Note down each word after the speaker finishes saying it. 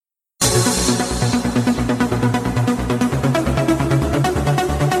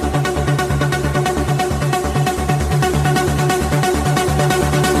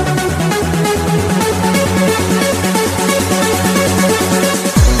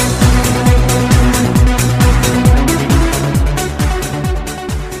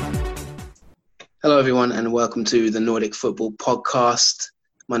everyone, and welcome to the Nordic Football Podcast.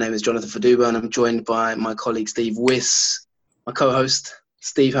 My name is Jonathan Faduba, and I'm joined by my colleague Steve Wiss, my co-host.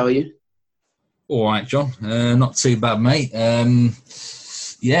 Steve, how are you? All right, John. Not too bad, mate.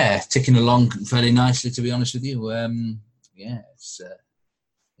 Ticking along fairly nicely, to be honest with you.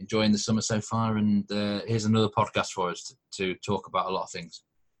 Enjoying the summer so far, and here's another podcast for us to talk about a lot of things.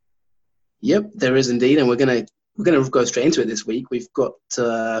 Yep, there is indeed, and we're gonna go straight into it this week. We've got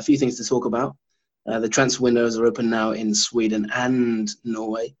a few things to talk about. The transfer windows are open now in Sweden and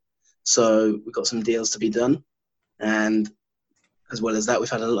Norway, so we've got some deals to be done. And as well as that, we've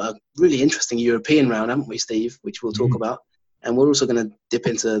had a really interesting European round, haven't we, Steve, which we'll talk about. And we're also going to dip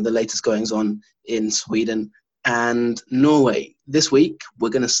into the latest goings-on in Sweden and Norway. This week, we're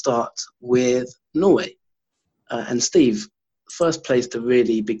going to start with Norway. And Steve, first place to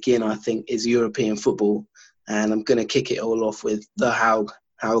really begin, I think, is European football. And I'm going to kick it all off with the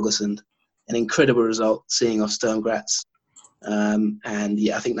Haugesund. An incredible result, seeing off Sturm Graz. I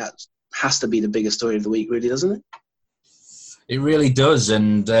think that has to be the biggest story of the week, really, doesn't it? It really does.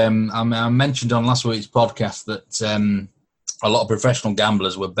 And I mentioned on last week's podcast that a lot of professional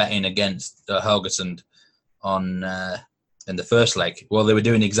gamblers were betting against Haugesund in the first leg. Well, they were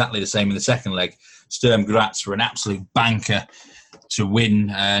doing exactly the same in the second leg. Sturm Graz were an absolute banker to win,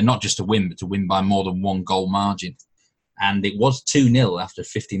 not just to win, but to win by more than one goal margin. And it was 2-0 after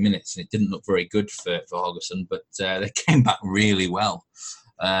 50 minutes, and it didn't look very good for Haugesund, but they came back really well.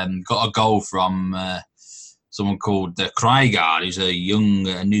 Got a goal from someone called Krygard, who's a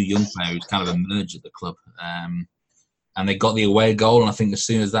new young player who's kind of emerged at the club. And they got the away goal, and I think as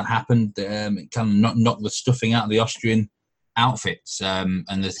soon as that happened, it kind of knocked the stuffing out of the Austrian outfits. And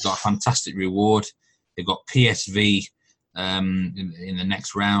they've got a fantastic reward. They've got PSV in the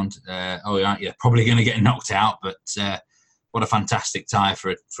next round. Probably going to get knocked out, but what a fantastic tie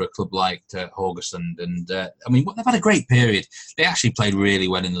for a club like Haugesund. And they've had a great period. They actually played really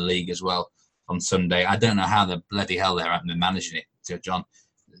well in the league as well on Sunday. I don't know how the bloody hell they're managing it, John.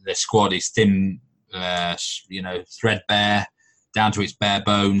 Their squad is thin, threadbare, down to its bare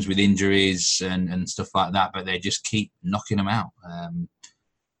bones with injuries and stuff like that, but they just keep knocking them out.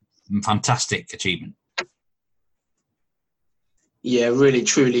 Fantastic achievement. Yeah, really,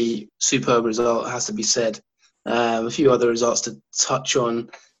 truly superb result, has to be said. A few other results to touch on.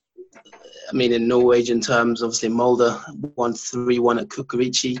 In Norwegian terms, obviously Molde won 3-1 at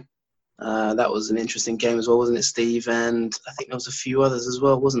Kukarici. That was an interesting game as well, wasn't it, Steve? And I think there was a few others as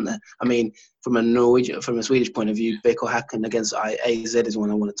well, wasn't there? From a Swedish point of view, BK Häcken against AZ is one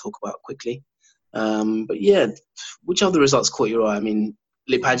I want to talk about quickly. Which other results caught your eye?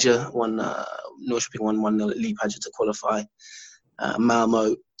 Liepāja won, Norrköping won 1-0 at Liepāja to qualify.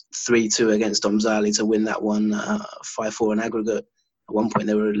 Malmo 3-2 against Domzali to win that one, 5-4 in aggregate. At one point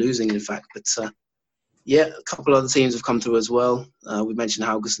they were losing, in fact. But a couple other teams have come through as well. We mentioned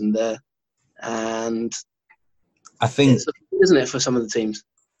Haugesund there. And I think, isn't it, for some of the teams?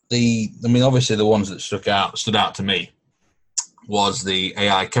 Obviously the ones that stood out to me was the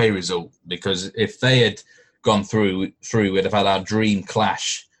AIK result, because if they had gone through, we'd have had our dream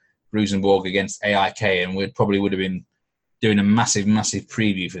clash, Rosenborg against AIK, and we probably would have been doing a massive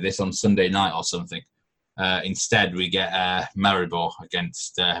preview for this on Sunday night or something. Instead, we get Maribor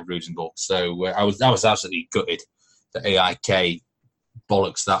against Rosenborg. So I was absolutely gutted that AIK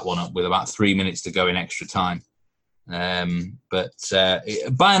bollocks that one up with about 3 minutes to go in extra time. But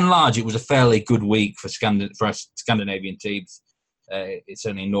by and large, it was a fairly good week for Scandinavian teams. It's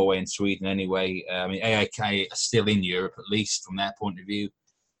only Norway and Sweden anyway. AIK are still in Europe, at least from their point of view.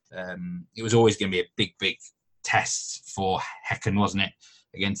 It was always going to be a big test for Häcken, wasn't it,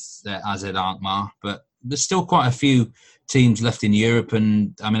 against AZ Alkmaar? But there's still quite a few teams left in Europe,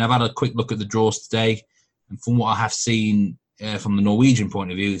 and I've had a quick look at the draws today, and from what I have seen from the Norwegian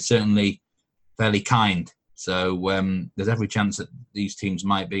point of view, it's certainly fairly kind. So there's every chance that these teams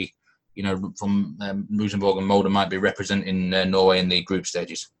might be, from Rosenborg and Molde might be representing Norway in the group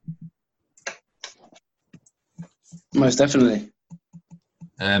stages. Most definitely.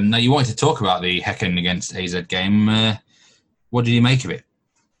 Now, you wanted to talk about the Häcken against AZ game. What did you make of it?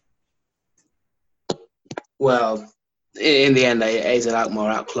 Well, in the end, AZ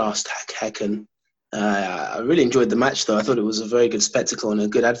Alkmaar outclassed Häcken. I really enjoyed the match, though. I thought it was a very good spectacle and a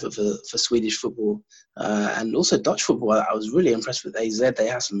good advert for Swedish football and also Dutch football. I was really impressed with AZ. They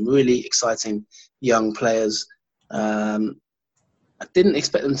have some really exciting young players. I didn't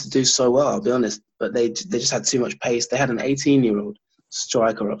expect them to do so well, I'll be honest, but they just had too much pace. They had an 18-year-old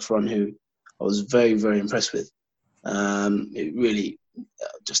striker up front who I was very, very impressed with. It really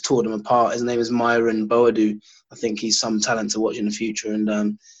just tore them apart. His name is Myron Boadu. I think he's some talent to watch in the future,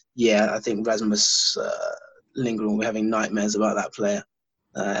 and yeah, I think Rasmus Lindgren will be having nightmares about that player.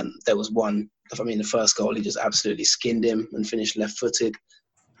 There was one, the first goal, he just absolutely skinned him and finished left-footed.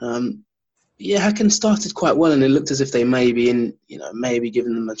 Yeah, Häcken started quite well, and it looked as if they maybe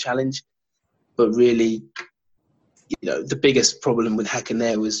giving them a challenge. But really, the biggest problem with Häcken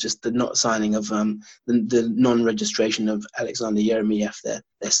there was just the not signing of the non-registration of Alexander Yeremiev,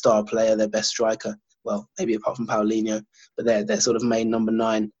 their star player, their best striker. Well, maybe apart from Paulinho, but their sort of main number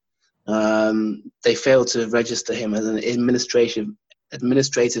 9. They failed to register him as an administrative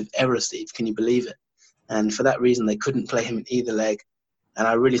error, Steve. Can you believe it? And for that reason, they couldn't play him in either leg. And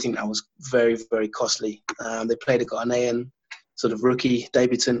I really think that was very, very costly. They played a Ghanaian sort of rookie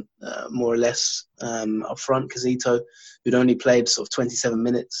debutant, more or less, up front, Kazito, who'd only played sort of 27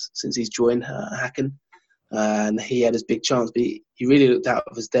 minutes since he's joined Häcken. And he had his big chance, but he really looked out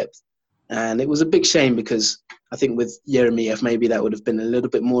of his depth. And it was a big shame because I think with Yeremiev, maybe that would have been a little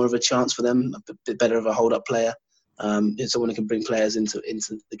bit more of a chance for them, a bit better of a hold-up player. Someone who can bring players into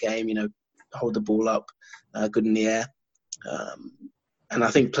the game, hold the ball up, good in the air. And I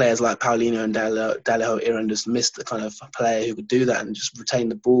think players like Paulinho and Daleho Iran just missed the kind of player who could do that and just retain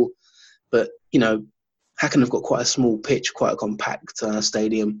the ball. But, Häcken have got quite a small pitch, quite a compact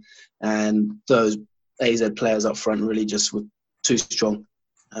stadium. And those AZ players up front really just were too strong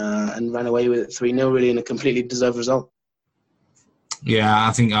and ran away with it 3-0 really in a completely deserved result. Yeah,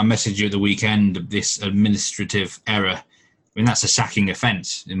 I think I messaged you at the weekend of this administrative error. That's a sacking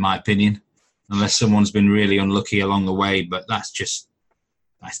offence, in my opinion, unless someone's been really unlucky along the way. But that's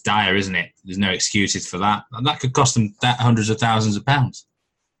dire, isn't it? There's no excuses for that. And that could cost them hundreds of thousands of pounds.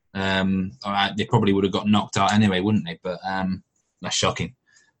 They probably would have got knocked out anyway, wouldn't they? But that's shocking.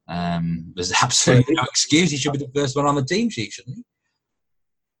 There's absolutely no excuse. He should be the first one on the team sheet, shouldn't he?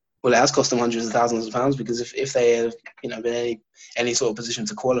 Well, it has cost them hundreds of thousands of pounds because if they had, been any sort of position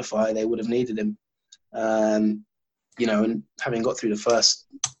to qualify, they would have needed him. And having got through the first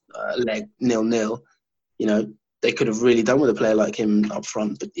leg 0-0, they could have really done with a player like him up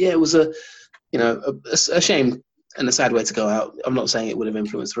front. But yeah, it was a shame and a sad way to go out. I'm not saying it would have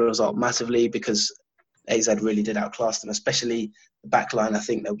influenced the result massively because AZ really did outclass them, especially the back line. I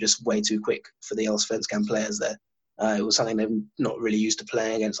think they were just way too quick for the Allsvenskan players there. It was something they're not really used to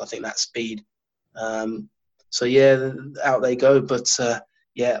playing against, I think, that speed. So, yeah, out they go. But,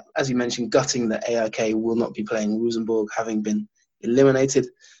 as you mentioned, gutting that AIK will not be playing Rosenborg, having been eliminated.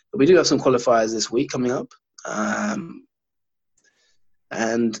 But we do have some qualifiers this week coming up.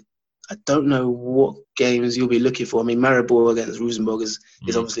 And I don't know what games you'll be looking for. Maribor against Rosenborg is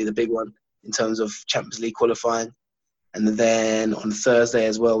obviously the big one in terms of Champions League qualifying. And then on Thursday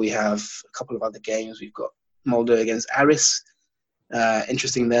as well, we have a couple of other games. We've got Molde against Aris.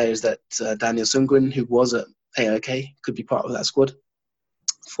 Interesting there is that Daniel Sundgren, who was at AIK, could be part of that squad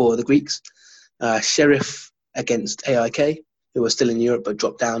for the Greeks. Sheriff against AIK, who are still in Europe but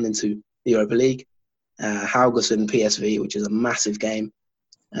dropped down into the Europa League. Haugesund PSV, which is a massive game.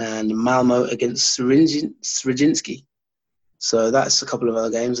 And Malmo against Sredinsky. So that's a couple of other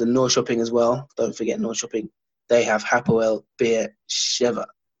games. And Norrköping as well. Don't forget Norrköping. They have Hapoel Beer Sheva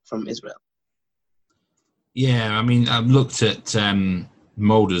from Israel. Yeah, I've looked at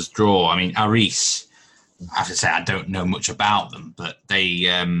Molde's draw. Aris, I have to say I don't know much about them, but they,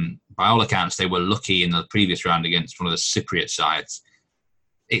 by all accounts, they were lucky in the previous round against one of the Cypriot sides.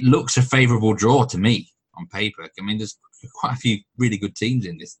 It looks a favourable draw to me on paper. There's quite a few really good teams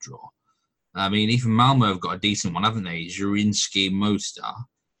in this draw. Even Malmo have got a decent one, haven't they? Zurinsky, Mostar.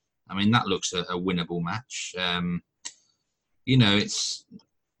 That looks a winnable match. It's...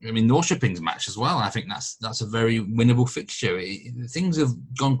 Norrköping's match as well. I think that's a very winnable fixture. Things have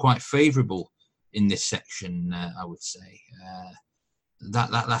gone quite favourable in this section, I would say.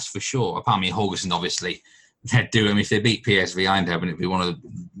 That's for sure. Apart from Haugesund, obviously, they'd do. If they beat PSV Eindhoven, it'd be one of the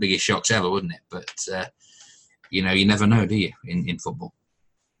biggest shocks ever, wouldn't it? But you never know, do you, in football?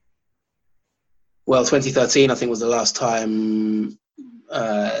 Well, 2013, I think, was the last time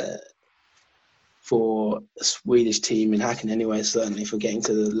for a Swedish team in Häcken anyway, certainly for getting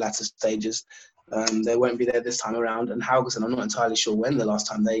to the latter stages. They won't be there this time around. And Haugesund, I'm not entirely sure when the last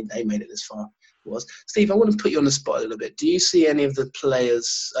time they made it this far was. Steve, I want to put you on the spot a little bit. Do you see any of the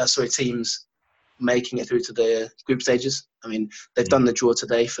teams making it through to the group stages? They've done the draw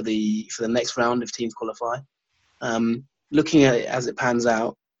today for the next round if teams qualify. Looking at it as it pans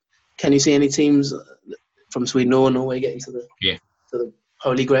out, can you see any teams from Sweden or Norway getting to the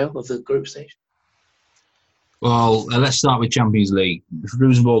holy grail of the group stage? Well, let's start with Champions League. If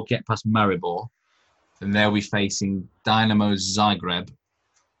Rosenborg get past Maribor, then they'll be facing Dynamo Zagreb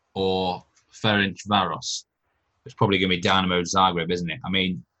or Ferencvaros. It's probably going to be Dynamo Zagreb, isn't it?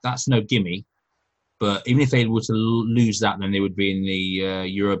 that's no gimme. But even if they were to lose that, then they would be in the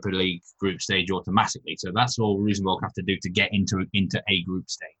Europa League group stage automatically. So that's all Rosenborg have to do to get into a group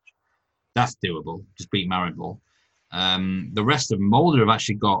stage. That's doable. Just beat Maribor. The rest of Molde have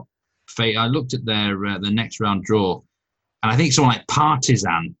actually got. I looked at their the next round draw, and I think someone like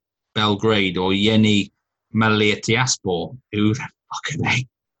Partizan Belgrade or Yeni Malatyaspor, who the fuck are they?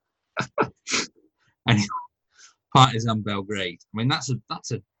 And Partizan Belgrade. I mean, that's a.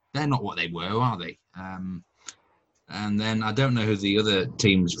 They're not what they were, are they? And then I don't know who the other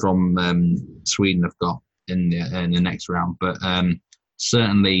teams from Sweden have got in the next round, but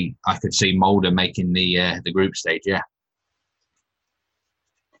certainly I could see Molde making the group stage. Yeah.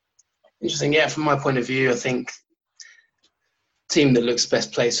 Interesting. Yeah, from my point of view, I think team that looks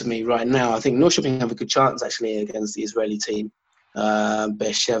best placed for me right now, I think Norrköping have a good chance actually against the Israeli team,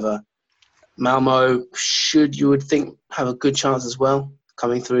 Beersheva. Malmo you would think, have a good chance as well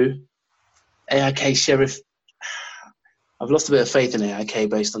coming through. AIK Sheriff, I've lost a bit of faith in AIK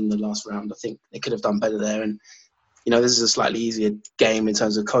based on the last round. I think they could have done better there, and this is a slightly easier game in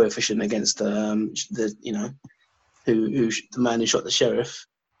terms of coefficient against the man who shot the Sheriff.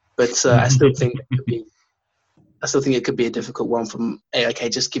 But I still think it could be a difficult one from AIK,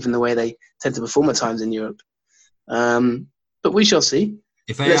 just given the way they tend to perform at times in Europe. But we shall see.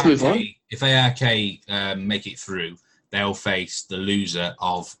 Let's move on. If AIK make it through, they'll face the loser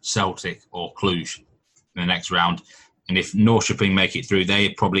of Celtic or Cluj in the next round. And if Norrköping make it through, they're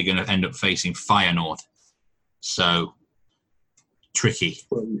probably going to end up facing Feyenoord. So, tricky.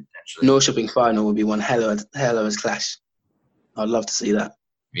 Norrköping final would be one hell of a clash. I'd love to see that.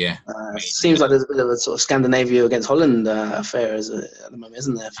 Yeah. Seems like there's a bit of a sort of Scandinavia against Holland affair at the moment,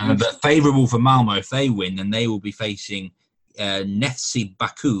 isn't there? But favourable for Malmo, if they win, then they will be facing Neftchi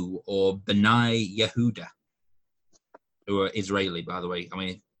Baku or Bnei Yehuda, who are Israeli, by the way. I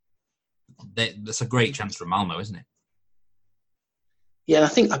mean, that's a great chance for Malmo, isn't it? Yeah,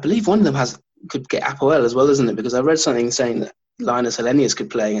 I believe one of them could get Apoel as well, isn't it? Because I read something saying that Linus Hellenius could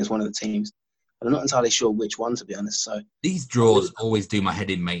play against one of the teams. But I'm not entirely sure which one, to be honest. So these draws always do my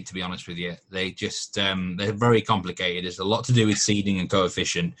head in, mate, to be honest with you. They just, they're very complicated. There's a lot to do with seeding and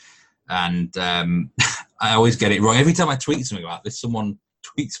coefficient. And I always get it wrong. Every time I tweet something about this, someone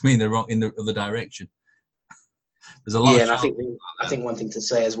tweets me in the other direction. There's a lot. Yeah, and I think one thing to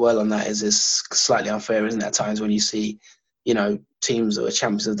say as well on that is it's slightly unfair, isn't it? At times when you see, teams that are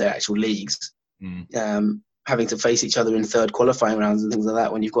champions of their actual leagues, having to face each other in third qualifying rounds and things like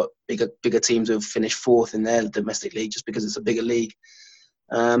that, when you've got bigger teams who have finished fourth in their domestic league just because it's a bigger league,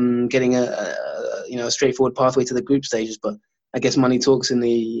 getting a straightforward pathway to the group stages. But I guess money talks in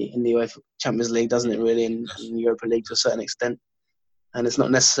the UEFA Champions League, doesn't it? Really, in Europa League to a certain extent, and it's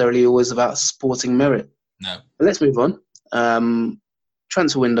not necessarily always about sporting merit. No. But let's move on.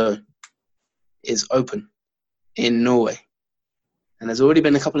 Transfer window is open in Norway, and there's already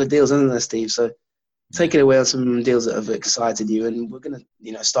been a couple of deals, hasn't there, Steve? So take it away on some deals that have excited you, and we're going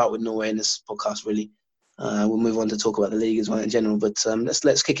to start with Norway in this podcast. Really, we'll move on to talk about the league as well in general. But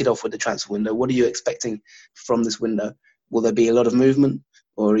let's kick it off with the transfer window. What are you expecting from this window? Will there be a lot of movement,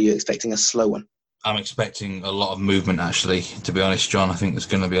 or are you expecting a slow one? I'm expecting a lot of movement, actually, to be honest, John. I think there's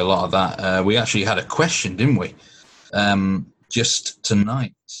going to be a lot of that. We actually had a question, didn't we? Just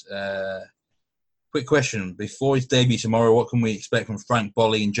tonight. Quick question. Before his debut tomorrow, what can we expect from Frank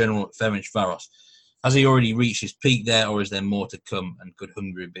Bolli in general at Ferencváros? Has he already reached his peak there, or is there more to come? And could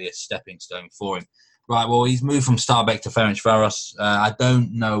Hungary be a stepping stone for him? Right, well, he's moved from Stabæk to Ferencváros. I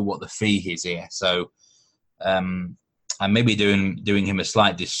don't know what the fee is here, so I may be doing him a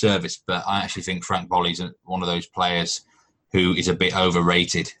slight disservice, but I actually think Frank Bolli's one of those players who is a bit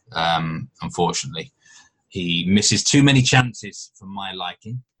overrated, unfortunately. He misses too many chances for my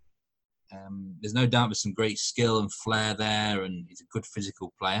liking. There's no doubt there's some great skill and flair there, and he's a good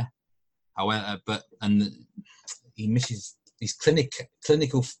physical player. However, he misses. He's clinical.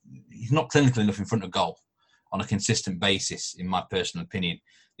 He's not clinical enough in front of goal on a consistent basis, in my personal opinion.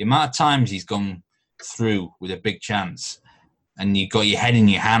 The amount of times he's gone through with a big chance, and you've got your head in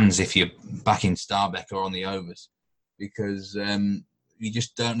your hands if you're back in Stabæk or on the overs, because you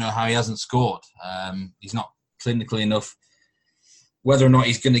just don't know how he hasn't scored. He's not clinical enough. Whether or not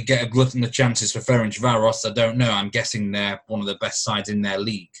he's going to get a glutton of chances for Ferencváros, I don't know. I'm guessing they're one of the best sides in their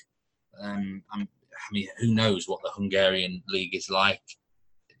league. Who knows what the Hungarian league is like?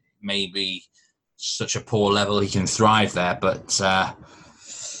 Maybe such a poor level he can thrive there, but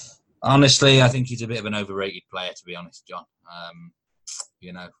honestly, I think he's a bit of an overrated player, to be honest, John.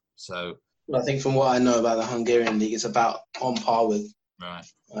 Well, I think from what I know about the Hungarian league, it's about on par with right.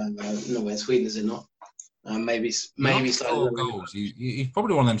 Norway and Sweden, is it not? Maybe He slightly. score goals. He's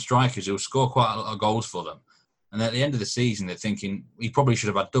probably one of them strikers who'll score quite a lot of goals for them. And at the end of the season, they're thinking he probably should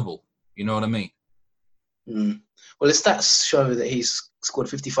have had double. You know what I mean? Well, his stats show that he's scored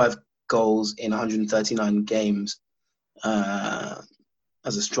 55 goals in 139 games as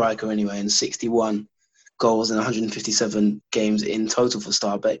a striker anyway, and 61 goals in 157 games in total for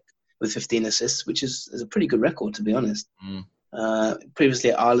Stabæk with 15 assists, which is a pretty good record, to be honest.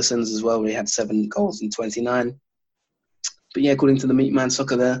 Previously at Arlesons as well, where he had 7 goals in 29. But yeah, according to the Meat Man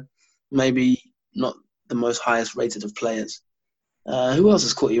Soccer there, maybe not the most highest rated of players. Who else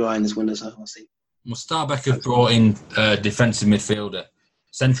has caught your eye in this window so far, Steve? Well, Stabæk have brought in a defensive midfielder,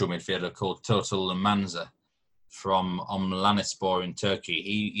 central midfielder called Total Manza from Omlanispor in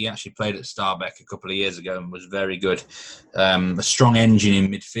Turkey. He actually played at Stabæk a couple of years ago and was very good. A strong engine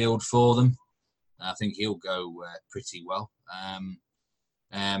in midfield for them. I think he'll go pretty well.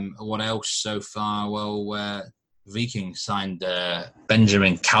 What else so far? Well, Viking signed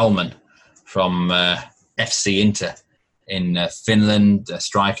Benjamin Kalman from FC Inter in Finland, a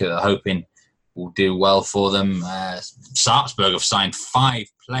striker that they're hoping will do well for them. Sarpsborg have signed 5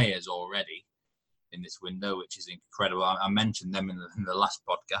 players already in this window, which is incredible. I mentioned them in the last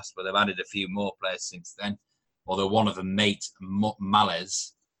podcast, but they've added a few more players since then. Although one of them, mate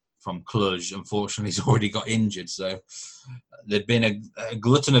Males from Cluj, unfortunately, has already got injured. So they've been a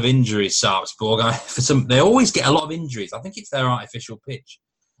glutton of injuries, Sarpsborg. They always get a lot of injuries. I think it's their artificial pitch.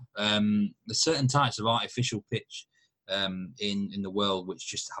 There's certain types of artificial pitch in the world which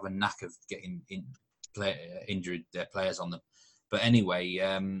just have a knack of getting injured their players on them. But anyway,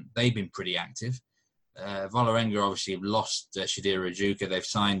 they've been pretty active. Vålerenga obviously have lost Shadir Rajuka. They've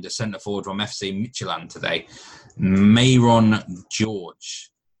signed a centre forward from FC Midtjylland today, Mayron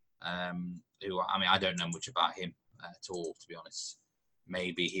George, who, I mean, I don't know much about him at all, to be honest.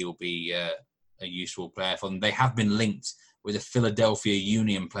 Maybe he'll be a useful player for them. They have been linked with a Philadelphia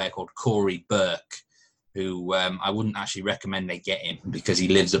Union player called Corey Burke, who I wouldn't actually recommend they get him because he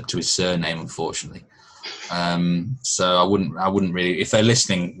lives up to his surname, unfortunately. So I wouldn't really. If they're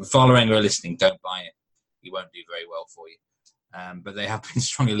listening, if Vålerenga are listening, don't buy it. He won't do very well for you. But they have been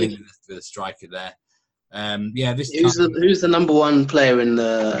strongly linked with a striker there. Who's the number one player in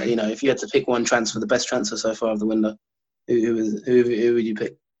the? You know, if you had to pick one transfer, the best transfer so far of the window, who would you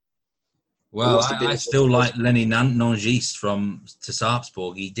pick? Well, I still like Lenny Nongis to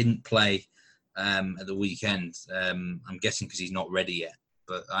Sarpsborg. He didn't play at the weekend. I'm guessing because he's not ready yet.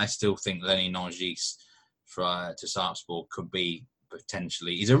 But I still think Lenny Nongis to Sarpsborg could be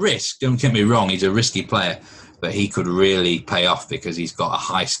potentially. He's a risk. Don't get me wrong. He's a risky player, but he could really pay off because he's got a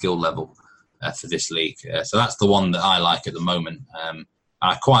high skill level for this league. So that's the one that I like at the moment.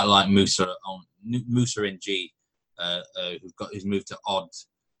 I quite like Musa Ng, who's moved to Odd.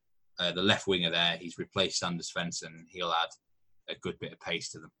 The left winger there, he's replaced Sander Svensson. He'll add a good bit of pace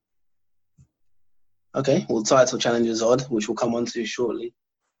to them. Okay, well, title challengers Odd, which we'll come on to shortly.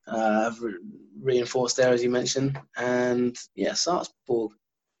 Have reinforced there, as you mentioned. And, yeah, Sarpsborg,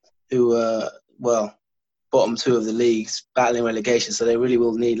 who bottom 2 of the leagues, battling relegation, so they really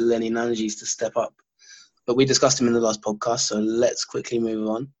will need Lenny Nongis to step up. But we discussed him in the last podcast, so let's quickly move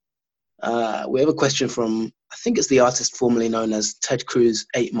on. We have a question from, I think it's the artist formerly known as Ted Cruz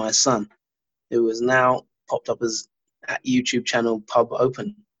Ate My Son, who has now popped up as at YouTube channel Pub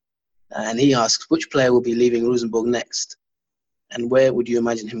Open. And he asks, which player will be leaving Rosenborg next? And where would you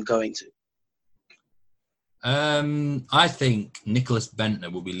imagine him going to? I think Nicholas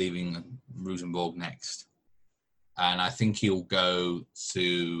Bentner will be leaving Rosenborg next. And I think he'll go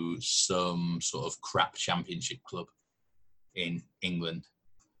to some sort of crap championship club in England.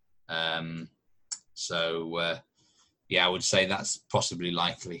 I would say that's possibly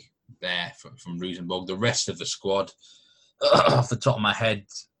likely there from Rosenborg. The rest of the squad, off the top of my head,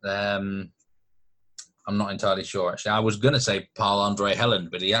 I'm not entirely sure, actually. I was going to say Paul-Andre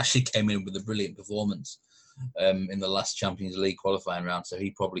Helland, but he actually came in with a brilliant performance in the last Champions League qualifying round, so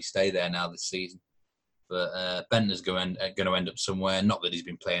he'd probably stay there now this season. But Bentner's going to end up somewhere. Not that he's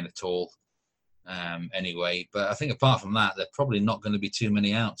been playing at all anyway. But I think apart from that, there are probably not going to be too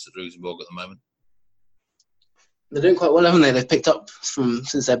many outs at Rosenborg at the moment. They're doing quite well, haven't they? They've picked up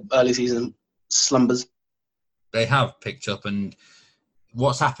since their early season slumbers. They have picked up, and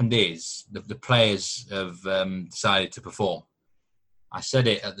what's happened is the players have decided to perform. I said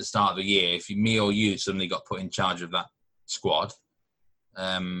it at the start of the year. If me or you suddenly got put in charge of that squad,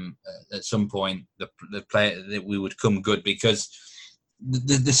 at some point the player that we would come good, because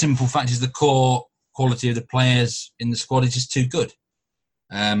the simple fact is the core quality of the players in the squad is just too good.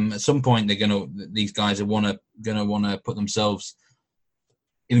 At some point these guys are gonna want to put themselves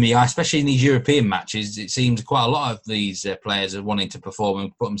in the eye, especially in these European matches. It seems quite a lot of these players are wanting to perform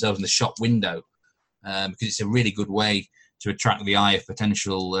and put themselves in the shop window because it's a really good way to attract the eye of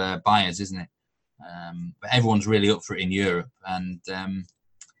potential buyers, isn't it? But everyone's really up for it in Europe, and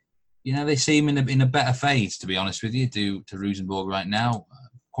they seem in a better phase, to be honest with you, to Rosenborg right now.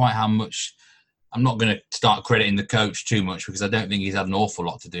 Quite how much, I'm not going to start crediting the coach too much because I don't think he's had an awful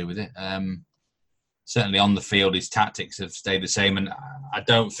lot to do with it. Certainly on the field, his tactics have stayed the same, and I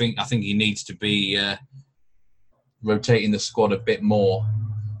think he needs to be rotating the squad a bit more.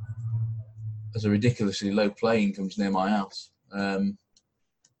 As a ridiculously low plane comes near my house.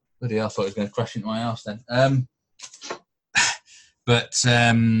 Bloody hell, I thought it was going to crash into my house then.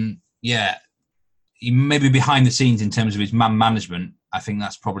 He maybe behind the scenes in terms of his man management, I think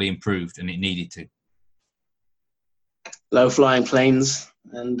that's probably improved, and it needed to. Low-flying planes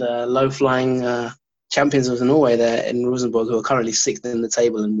and low-flying champions of Norway there in Rosenborg, who are currently 6th in the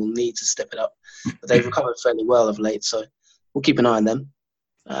table and will need to step it up. But they've recovered fairly well of late, so we'll keep an eye on them.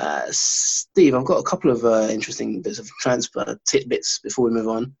 Steve, I've got a couple of interesting bits of transfer tidbits before we move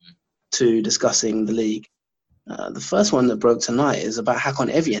on to discussing the league. The first one that broke tonight is about Hakon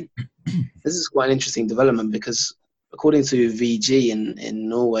Evjen. This is quite an interesting development because according to VG in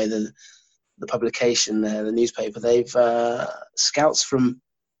Norway, the publication there, the newspaper, they've scouts from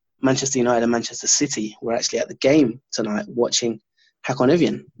Manchester United and Manchester City were actually at the game tonight watching Hakon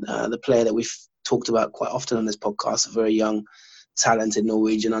Evjen, the player that we've talked about quite often on this podcast, a very young, talented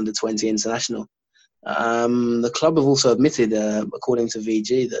Norwegian under-20 international. The club have also admitted, according to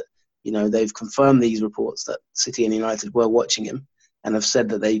VG, that they've confirmed these reports that City and United were watching him, and have said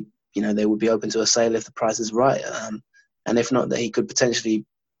that they would be open to a sale if the price is right, and if not, that he could potentially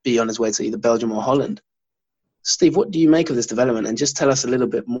be on his way to either Belgium or Holland. Steve, what do you make of this development? And just tell us a little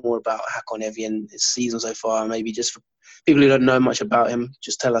bit more about Hakon Evjen, his season so far, maybe just for people who don't know much about him.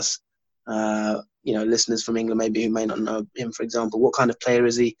 Just tell us, listeners from England maybe who may not know him, for example, what kind of player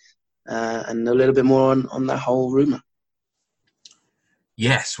is he, and a little bit more on that whole rumour.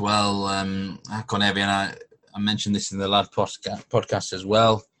 Yes, well, Hakon Evjen, I mentioned this in the Lad podcast as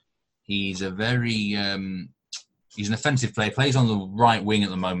well. He's a very he's an offensive player. Plays on the right wing at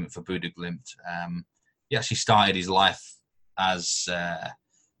the moment for Bodø Glimt. He actually started his life as a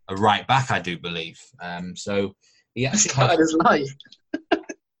right back, I do believe. So he actually started his life.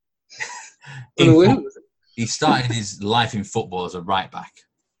 He started his life in football as a right back,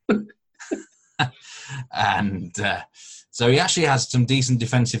 and so he actually has some decent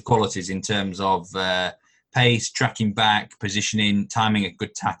defensive qualities in terms of pace, tracking back, positioning, timing a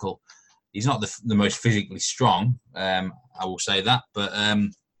good tackle. He's not the most physically strong, I will say that, but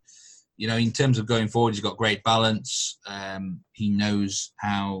in terms of going forward, he's got great balance. He knows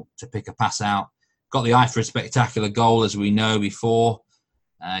how to pick a pass out. Got the eye for a spectacular goal, as we know before.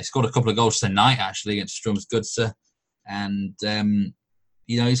 He scored a couple of goals tonight, actually, against Strømsgodset. And,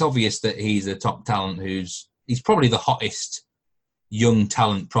 it's obvious that he's a top talent he's probably the hottest young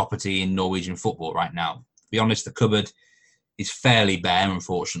talent property in Norwegian football right now. To be honest, the cupboard is fairly bare,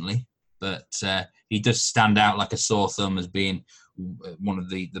 unfortunately. But he does stand out like a sore thumb as being one of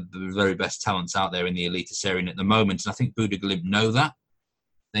the very best talents out there in the Eliteserien at the moment. And I think Bodø Glimt know that.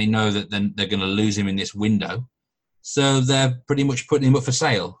 They know that then they're going to lose him in this window. So they're pretty much putting him up for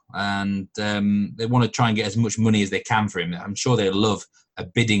sale. And they want to try and get as much money as they can for him. I'm sure they'd love a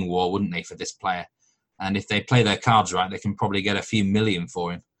bidding war, wouldn't they, for this player? And if they play their cards right, they can probably get a few million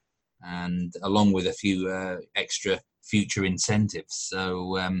for him. And along with a few extra future incentives.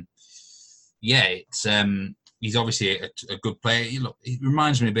 So, he's obviously a good player. He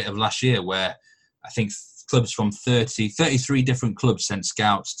reminds me a bit of last year where I think clubs from 33 different clubs sent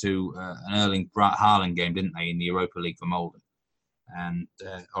scouts to an Erling Braut Haaland game, didn't they, in the Europa League for Molde? And,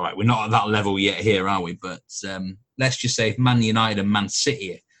 all right, we're not at that level yet here, are we? But let's just say if Man United and Man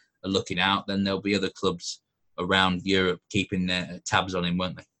City are looking out, then there'll be other clubs around Europe keeping their tabs on him,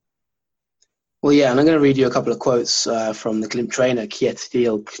 won't they? Well, yeah, and I'm going to read you a couple of quotes from the Glimt trainer,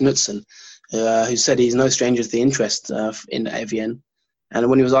 Kjetil Knutsen, who said he's no stranger to the interest in Evjen. And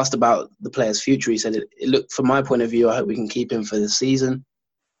when he was asked about the player's future, he said, it looked, from my point of view, I hope we can keep him for the season.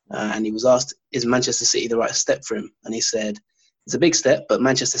 And he was asked, is Manchester City the right step for him? And he said, it's a big step, but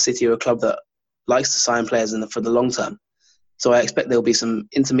Manchester City are a club that likes to sign players for the long term. So I expect there'll be some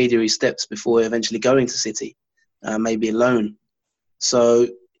intermediary steps before eventually going to City, maybe a loan. So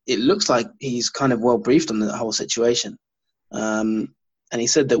it looks like he's kind of well briefed on the whole situation. And he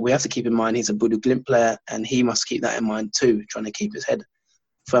said that we have to keep in mind he's a Bodø Glimt player, and he must keep that in mind too, trying to keep his head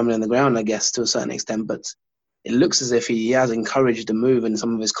firmly on the ground, I guess, to a certain extent. But it looks as if he has encouraged the move in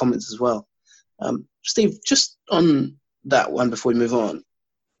some of his comments as well. Steve, just on that one before we move on,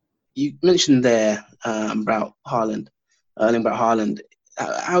 you mentioned there about Haaland, Erling Braut Haaland.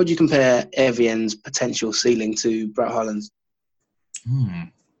 How would you compare Evian's potential ceiling to Braut Haaland's?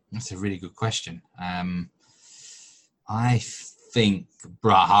 That's a really good question. I think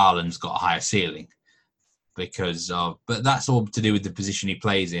Braut Haaland's got a higher ceiling but that's all to do with the position he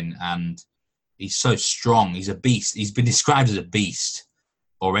plays in, and he's so strong. He's a beast. He's been described as a beast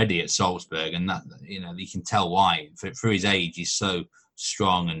already at Salzburg, and that, you can tell why. For his age, he's so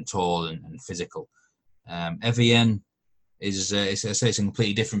strong and tall and physical. Evian is it's a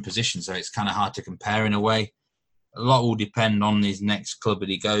completely different position, so it's kind of hard to compare in a way. A lot will depend on his next club that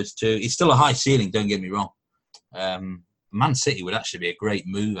he goes to. It's still a high ceiling, don't get me wrong. Man City would actually be a great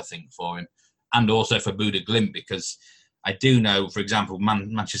move, I think, for him, and also for Buda Glimt, because I do know, for example,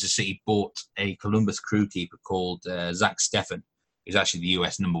 Manchester City bought a Columbus Crew keeper called Zach Steffen, who's actually the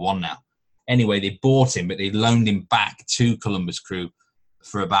US #1 now. Anyway, they bought him, but they loaned him back to Columbus Crew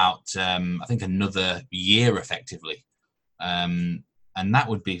for about, I think, another year, effectively. And that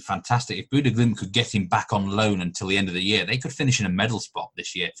would be fantastic. If Buda Glimt could get him back on loan until the end of the year, they could finish in a medal spot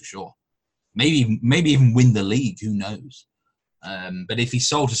this year for sure. Maybe even win the league. Who knows? But if he's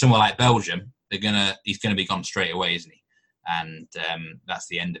sold to somewhere like Belgium, he's gonna be gone straight away, isn't he? And that's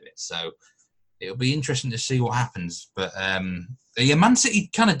the end of it. So it'll be interesting to see what happens. But Man City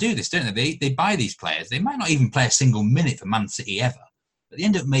kind of do this, don't they? They buy these players. They might not even play a single minute for Man City ever, but they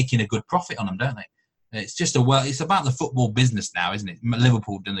end up making a good profit on them, don't they? It's just it's about the football business now, isn't it?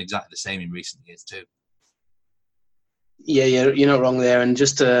 Liverpool done exactly the same in recent years too. Yeah, you're not wrong there. And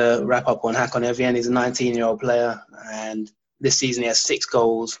just to wrap up on Hakan Evian, he's a 19-year-old player, and this season he has 6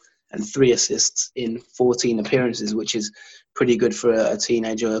 goals and 3 assists in 14 appearances, which is pretty good for a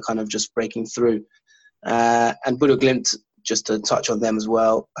teenager kind of just breaking through. And Buda Glimt, just to touch on them as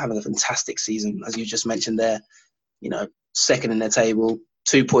well, having a fantastic season, as you just mentioned there. Second in their table,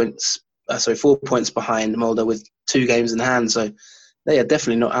 4 points behind Molde with 2 games in hand. So they are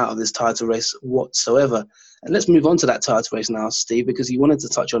definitely not out of this title race whatsoever. And let's move on to that title race now, Steve, because you wanted to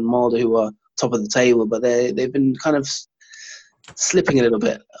touch on Molde, who are top of the table, but they've been kind of slipping a little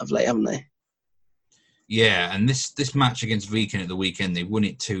bit of late, haven't they? Yeah, and this match against Viking at the weekend, they won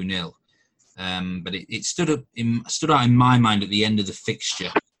it 2-0. But it stood out in my mind at the end of the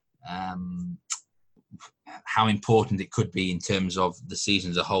fixture, how important it could be in terms of the season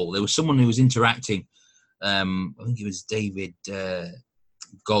as a whole. There was someone who was interacting, I think it was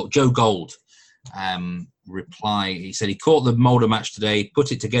Joe Gold, reply. He said he caught the Molde match today,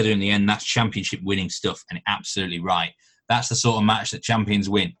 put it together in the end. That's championship winning stuff, and absolutely right. That's the sort of match that champions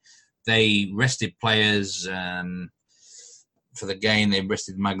win. They rested players for the game. They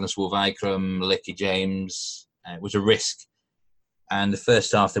rested Magnus Wolff-Eikrem, Lecky James. It was a risk. And the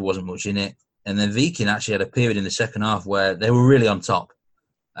first half, there wasn't much in it. And then Viking actually had a period in the second half where they were really on top.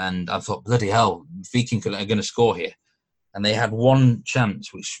 And I thought, bloody hell, Viking are going to score here. And they had one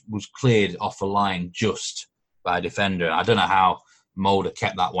chance which was cleared off the line just by a defender. I don't know how Molde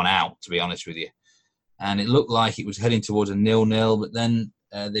kept that one out, to be honest with you. And it looked like it was heading towards a 0-0, but then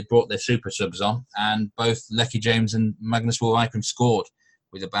they brought their super subs on, and both Lecky James and Magnus Wolff-Eikrem scored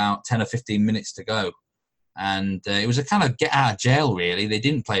with about 10 or 15 minutes to go. And it was a kind of get out of jail, really. They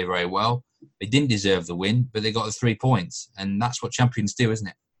didn't play very well. They didn't deserve the win, but they got the 3 points. And that's what champions do, isn't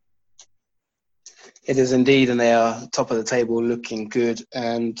it? It is indeed, and they are top of the table, looking good.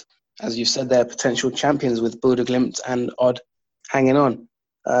 And as you said, they're potential champions with Buda Glimt and Odd hanging on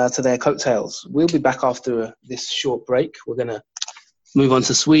to their coattails. We'll be back after this short break. We're going to move on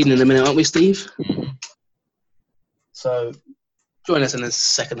to Sweden in a minute, aren't we, Steve? So join us in the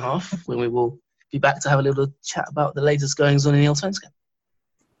second half when we will be back to have a little chat about the latest goings on in the Allsvenskan.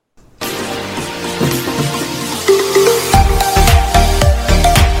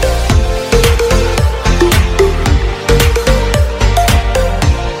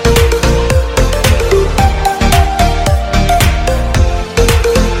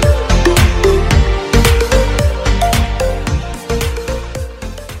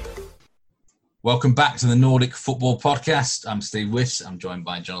 Welcome back to the Nordic Football Podcast. I'm Steve Wiss. I'm joined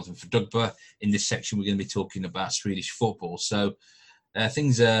by Jonathan Verdugba. In this section, we're going to be talking about Swedish football. So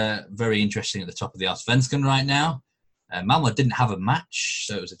things are very interesting at the top of the Allsvenskan right now. Malmö didn't have a match,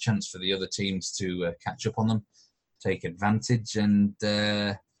 so it was a chance for the other teams to catch up on them, take advantage. And,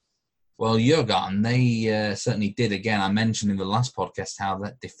 Djurgården, they certainly did. Again, I mentioned in the last podcast how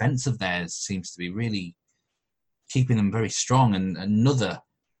that defence of theirs seems to be really keeping them very strong. And another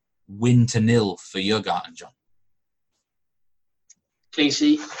win to 0 for Djurgården, John. Clean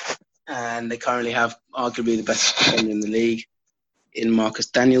sheet, and they currently have arguably the best defender in the league in Marcus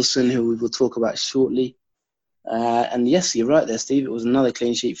Danielsson, who we will talk about shortly. And yes, you're right there, Steve. It was another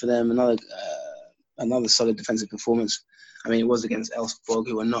clean sheet for them, another solid defensive performance. I mean, it was against Elfsborg,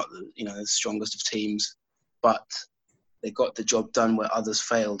 who are not the strongest of teams, but they got the job done where others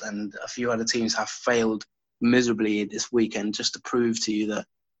failed, and a few other teams have failed miserably this weekend, just to prove to you that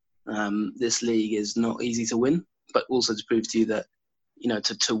this league is not easy to win, but also to prove to you that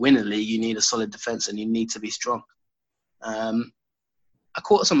to win a league you need a solid defense and you need to be strong. I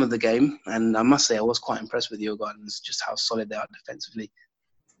caught some of the game, and I must say I was quite impressed with Djurgården, just how solid they are defensively.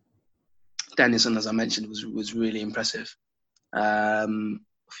 Danielsson, as I mentioned, was really impressive. A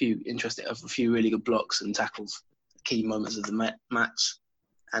few really good blocks and tackles, key moments of the match.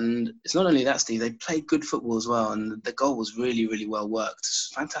 And it's not only that, Steve, they played good football as well, and the goal was really, really well worked.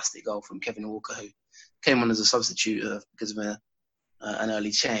 Fantastic goal from Kevin Walker, who came on as a substitute because of an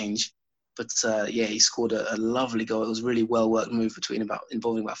early change. But he scored a lovely goal. It was a really well-worked move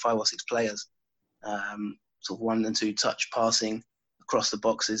involving about 5 or 6 players. Sort of 1 and 2 touch passing across the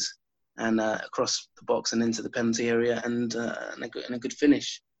boxes and across the box and into the penalty area, and a good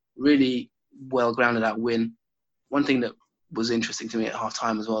finish. Really well-grounded out win. One thing that was interesting to me at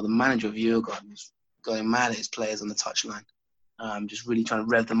half-time as well, the manager of Djurgården was going mad at his players on the touchline, just really trying to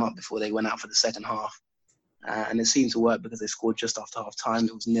rev them up before they went out for the second half. And it seemed to work because they scored just after half-time.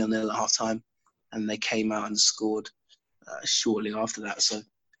 It was 0-0 at half-time, and they came out and scored shortly after that. So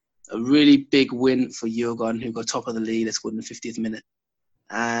a really big win for Djurgården, who got top of the league. They scored in the 50th minute.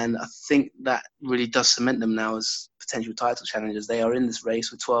 And I think that really does cement them now as potential title challengers. They are in this race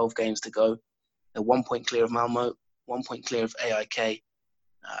with 12 games to go. They're 1 point clear of Malmö, 1 point clear of AIK,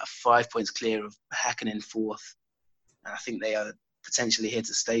 5 points clear of Häcken in 4th. And I think they are potentially here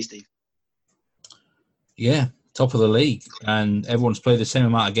to stay, Steve. Yeah, top of the league. And everyone's played the same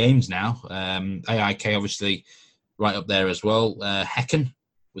amount of games now. AIK obviously right up there as well. Häcken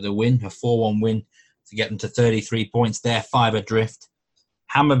with a win, a 4-1 win to get them to 33 points. They're 5 adrift.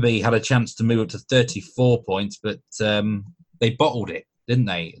 Hammarby had a chance to move up to 34 points, but they bottled it, didn't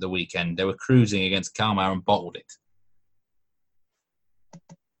they, the weekend? They were cruising against Kalmar and bottled it.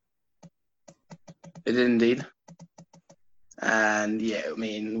 They did indeed. And yeah, I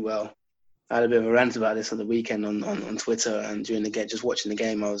mean, well, I had a bit of a rant about this on the weekend on Twitter, and during the game, just watching the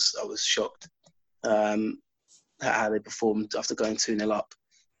game, I was shocked at how they performed after going 2-0 up.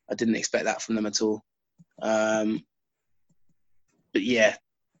 I didn't expect that from them at all. But yeah,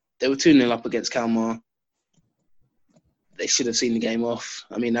 they were 2-0 up against Kalmar. They should have seen the game off.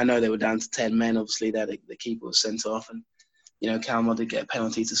 I mean, I know they were down to 10 men. Obviously, the keeper was sent off, and Kalmar did get a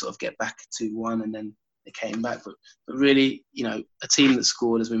penalty to sort of get back 2-1, and then they came back. But really, a team that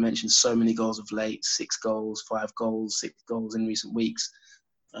scored, as we mentioned, so many goals of late, 6 goals, 5 goals, 6 goals in recent weeks,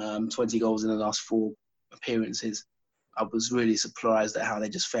 20 goals in the last 4 appearances. I was really surprised at how they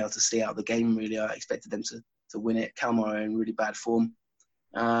just failed to see out the game, really. I expected them to win it. Kalmar are in really bad form.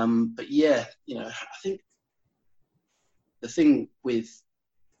 But yeah, I think the thing with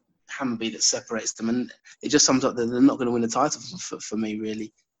Hammarby that separates them, and it just sums up that they're not going to win the title for me,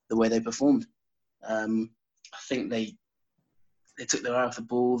 really, the way they performed. I think they took their eye off the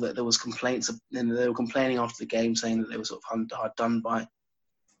ball, that there was complaints, and they were complaining after the game, saying that they were sort of hard done by.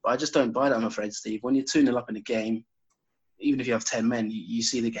 But I just don't buy that, I'm afraid, Steve. When you're 2-0 up in a game, even if you have 10 men, you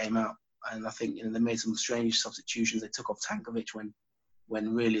see the game out. And I think they made some strange substitutions. They took off Tankovic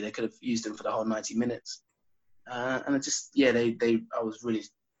when really they could have used him for the whole 90 minutes. And I was really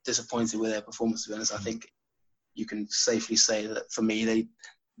disappointed with their performance, to be honest. I think you can safely say that for me,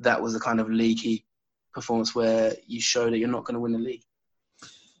 that was the kind of leaguey performance where you show that you're not going to win the league.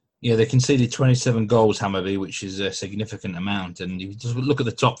 Yeah, they conceded 27 goals, Hammarby, which is a significant amount. And if you just look at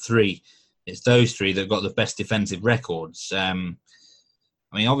the top 3, it's those 3 that got the best defensive records. I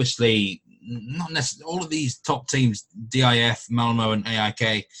mean, obviously, not necessarily all of these top teams, DIF, Malmö and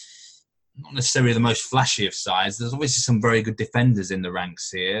AIK, not necessarily the most flashy of sides. There's obviously some very good defenders in the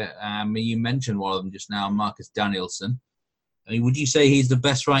ranks here. You mentioned one of them just now, Marcus Danielsson. I mean, would you say he's the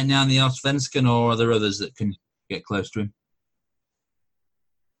best right now in the Allsvenskan, or are there others that can get close to him?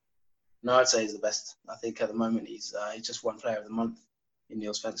 No, I'd say he's the best. I think at the moment he's just one player of the month in the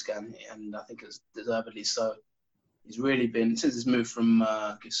Allsvenskan, and I think it's deservedly so. He's really been, since his move from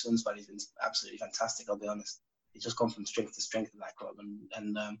Sundsvall, he's been absolutely fantastic, I'll be honest. He's just gone from strength to strength in that club,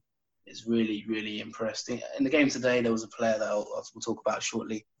 and it's really, really impressed. In the game today, there was a player that we'll talk about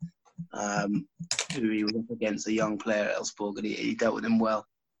shortly, who he was up against, a young player at Elfsborg, and he dealt with him well.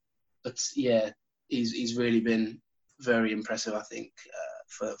 But yeah, he's really been very impressive, I think,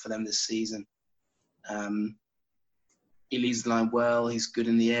 for them this season. He leads the line well. He's good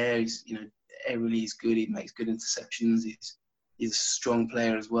in the air. Aerially he's good. He makes good interceptions. He's a strong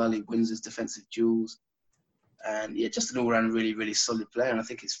player as well. He wins his defensive duels. And yeah, just an all-round really, really solid player. And I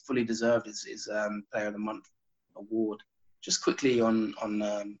think it's fully deserved his Player of the Month award. Just quickly on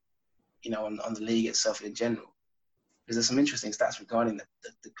the league itself in general, because there's some interesting stats regarding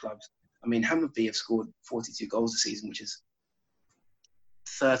the clubs. I mean, Hammarby have scored 42 goals this season, which is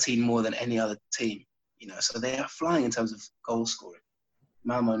 13 more than any other team. So they are flying in terms of goal scoring.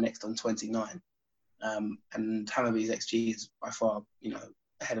 Malmo next on 29, and Hammarby's XG is by far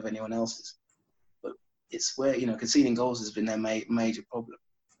ahead of anyone else's. But it's where conceding goals has been their major problem.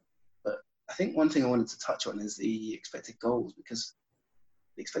 But I think one thing I wanted to touch on is the expected goals, because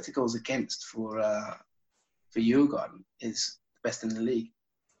the expected goals against for Djurgården is the best in the league.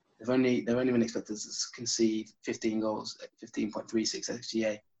 They've only been expected to concede 15 goals at 15.36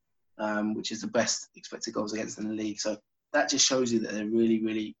 XGA, which is the best expected goals against in the league. So that just shows you that they're really,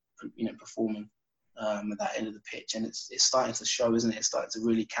 really, performing at that end of the pitch, and it's starting to show, isn't it? It's starting to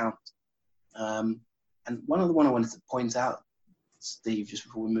really count. And one other one I wanted to point out, Steve, just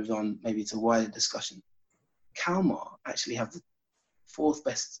before we move on, maybe to a wider discussion, Kalmar actually have the 4th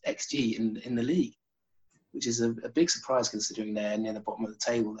best XG in the league, which is a big surprise considering they're near the bottom of the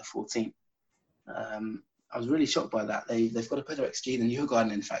table. They're 14th. I was really shocked by that. They've got a better XG than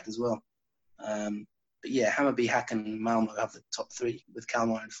Djurgården, in fact, as well. But yeah, Hammarby, Häcken, and Malmo have the top 3, with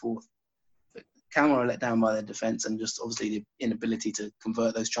Kalmar in 4th. But Kalmar are let down by their defence and just obviously the inability to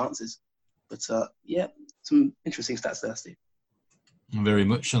convert those chances. But yeah, some interesting stats there, Steve. Very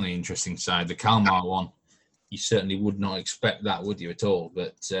much on the interesting side. The Kalmar one, you certainly would not expect that, would you, at all?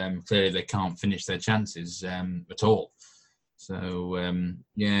 But clearly they can't finish their chances at all. So,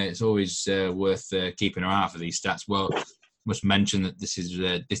 yeah, it's always worth keeping an eye out for these stats. Well, must mention that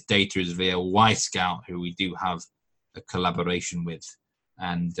this data is via Wyscout, who we do have a collaboration with.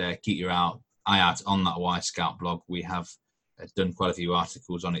 And keep your eye out on that Wyscout blog. We have done quite a few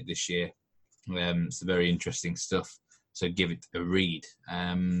articles on it this year. It's very interesting stuff. So give it a read.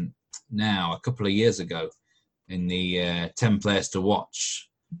 Now, a couple of years ago, in the 10 players to watch,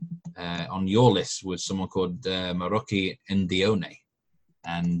 on your list was someone called Maroki Ndione.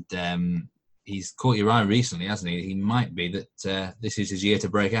 And he's caught your eye recently, hasn't he? He might be that this is his year to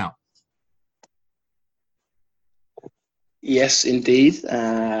break out. Yes, indeed.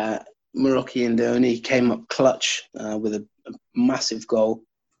 Maroki Ndione came up clutch with a massive goal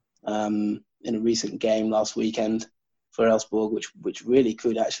in a recent game last weekend for Elfsborg, which really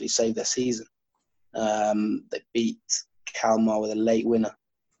could actually save their season. They beat Kalmar with a late winner,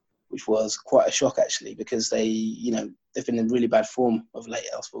 which was quite a shock actually, because they've been in really bad form of late,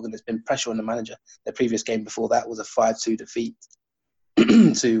 Elfsborg, and there's been pressure on the manager. Their previous game before that was a 5-2 defeat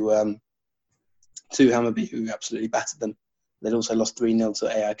to Hammarby, who absolutely battered them. They'd also lost 3-0 to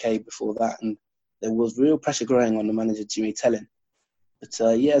AIK before that, and there was real pressure growing on the manager, Jimmy Tellin.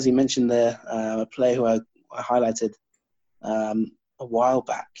 But yeah, as he mentioned there, a player who I highlighted a while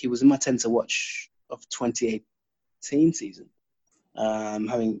back, he was in my 10 to watch of 2018 season,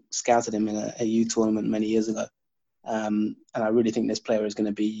 having scouted him in a U tournament many years ago. And I really think this player is going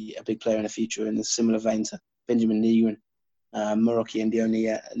to be a big player in the future, in a similar vein to Benjamin Nygren, Maroki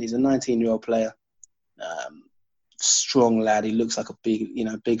Ndione. And he's a 19-year-old player, strong lad. He looks like a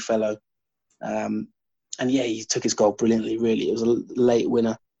big fellow. And yeah, he took his goal brilliantly, really. It was a late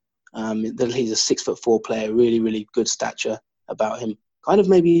winner. He's a 6'4" player, really, really good stature about him. Kind of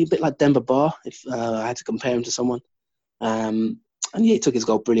maybe a bit like Demba Ba, if I had to compare him to someone. And yeah, he took his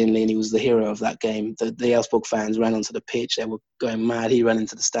goal brilliantly, and he was the hero of that game. The Elfsborg fans ran onto the pitch. They were going mad. He ran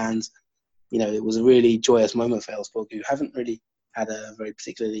into the stands. It was a really joyous moment for Elfsborg, who haven't really had a very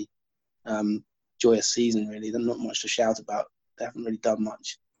particularly joyous season, really. There's not much to shout about. They haven't really done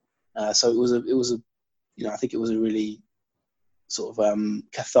much. So it was a I think it was a really sort of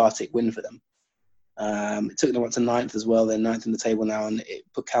cathartic win for them. It took them up to 9th as well. They're 9th in the table now, and it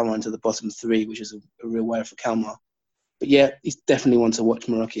put Kalmar into the bottom 3, which is a real worry for Kalmar. But yeah, he's definitely one to watch,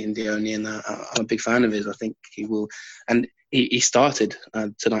 Maroki Ndione, and I'm a big fan of his. I think he will. And he started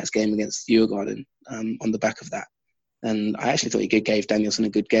tonight's game against Djurgården on the back of that. And I actually thought he gave Danielsson a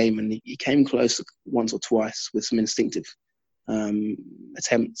good game, and he came close once or twice with some instinctive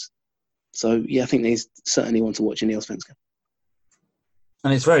attempts. So yeah, I think he's certainly one to watch in the Allsvenskan.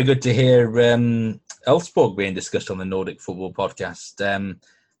 And it's very good to hear Elfsborg being discussed on the Nordic Football Podcast.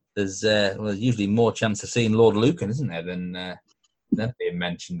 There's usually more chance of seeing Lord Lucan, isn't there, than being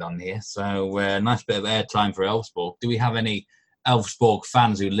mentioned on here. So nice bit of airtime for Elfsborg. Do we have any Elfsborg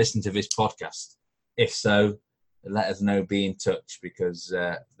fans who listen to this podcast? If so, let us know, be in touch, because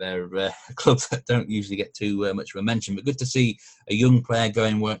they're a club that don't usually get too much of a mention. But good to see a young player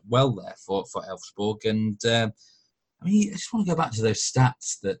going well there for Elfsborg. And I mean, I just want to go back to those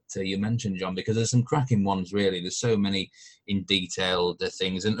stats that you mentioned, John, because there's some cracking ones, really. There's so many in detail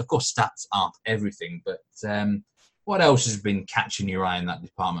things. And, of course, stats aren't everything. But what else has been catching your eye in that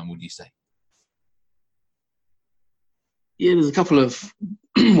department, would you say? Yeah, there's a couple of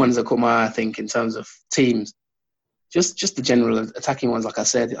ones that caught my eye, I think, in terms of teams. Just the general attacking ones, like I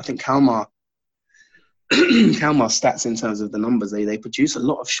said. I think Kalmar stats in terms of the numbers, they produce a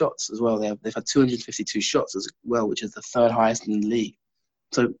lot of shots as well. They've had 252 shots as well, which is the third highest in the league.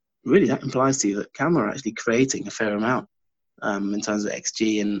 So really that implies to you that Kalmar are actually creating a fair amount in terms of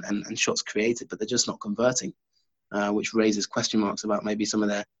XG and shots created, but they're just not converting, which raises question marks about maybe some of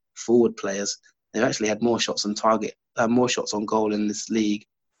their forward players. They've actually had more shots on target, more shots on goal in this league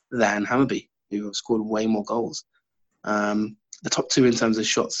than Hammarby, who have scored way more goals. The top two in terms of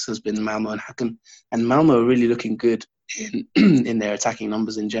shots has been Malmo and Häcken, and Malmo are really looking good in their attacking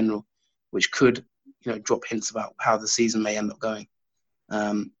numbers in general, which could drop hints about how the season may end up going.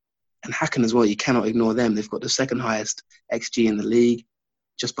 And Häcken as well, you cannot ignore them. They've got the second highest XG in the league,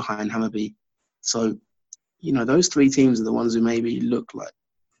 just behind Hammarby. So, those three teams are the ones who maybe look like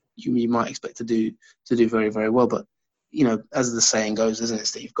you might expect to do very, very well. But, as the saying goes, isn't it,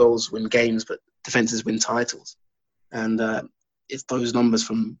 Steve? Goals win games, but defenses win titles. And it's those numbers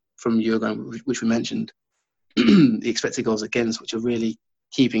from Djurgården, which we mentioned, the expected goals against, which are really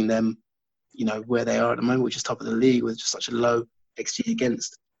keeping them, where they are at the moment, which is top of the league with just such a low XG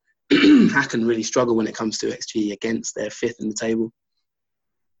against. Häcken really struggle when it comes to XG against. They're fifth in the table.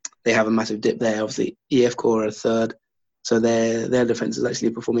 They have a massive dip there. Obviously, IFK are third, so their defence is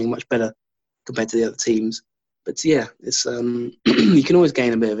actually performing much better compared to the other teams. But yeah, it's you can always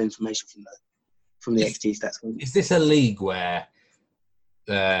gain a bit of information from the XG stats. Is this a league where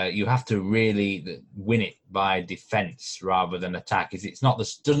you have to really win it by defence rather than attack? It's not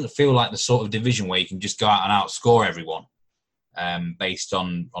this doesn't feel like the sort of division where you can just go out and outscore everyone, based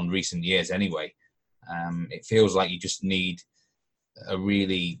on recent years anyway. It feels like you just need a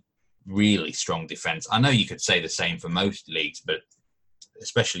really, really strong defence. I know you could say the same for most leagues, but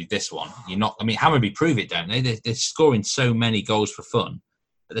especially this one, you're not. I mean, Hammarby prove it, don't they? They're scoring so many goals for fun,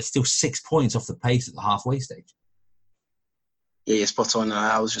 but they're still 6 points off the pace at the halfway stage. Yeah, you're spot on.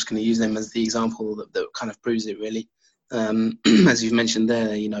 I was just going to use them as the example that kind of proves it, really. As you've mentioned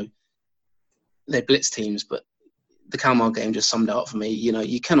there, they're blitz teams, but the Kalmar game just summed it up for me.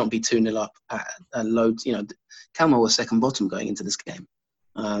 You cannot be 2-0 up at a low. Kalmar was second bottom going into this game.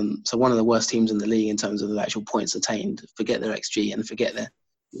 So one of the worst teams in the league in terms of the actual points attained. Forget their XG and forget their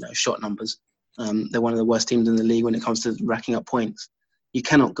shot numbers. They're one of the worst teams in the league when it comes to racking up points. You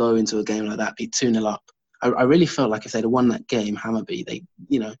cannot go into a game like that, be 2-0 up. I really felt like if they'd have won that game, Hammarby,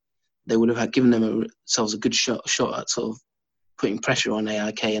 they would have given themselves a good shot at sort of putting pressure on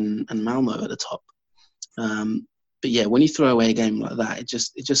AIK and Malmo at the top. But yeah, when you throw away a game like that, it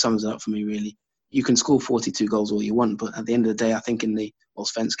just sums it up for me, really. You can score 42 goals all you want, but at the end of the day, I think in the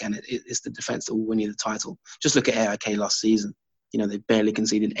Allsvenskan, it's the defence that will win you the title. Just look at AIK last season. They barely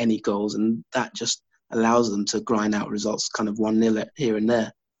conceded any goals, and that just allows them to grind out results, kind of 1-0 here and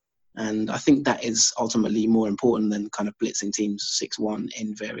there. And I think that is ultimately more important than kind of blitzing teams 6-1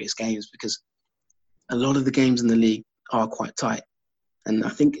 in various games, because a lot of the games in the league are quite tight. And I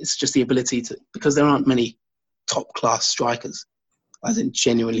think it's just the ability to, because there aren't many top-class strikers, as in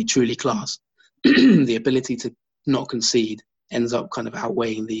genuinely, truly class, the ability to not concede ends up kind of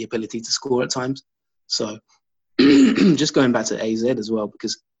outweighing the ability to score at times. So just going back to AZ as well,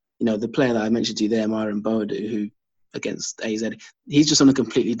 because, the player that I mentioned to you there, Myron Boadu, who against AZ, he's just on a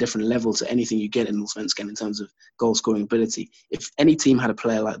completely different level to anything you get in Allsvenskan in terms of goal-scoring ability. If any team had a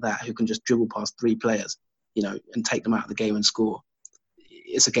player like that who can just dribble past three players, and take them out of the game and score,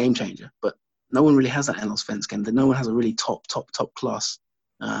 it's a game changer. But no one really has that in Allsvenskan. No one has a really top class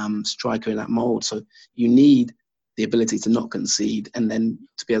striker in that mould. So you need the ability to not concede and then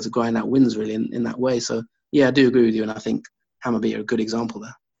to be able to grind out wins really in that way. So yeah, I do agree with you, and I think Hammarby are a good example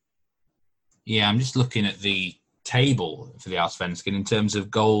there. Yeah, I'm just looking at the table for the Allsvenskan in terms of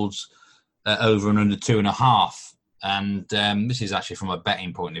goals over and under 2.5, and this is actually from a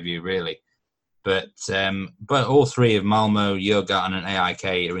betting point of view, really. But all three of Malmo, Djurgården, and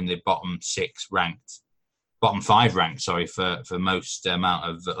AIK are in the bottom five ranked. For most amount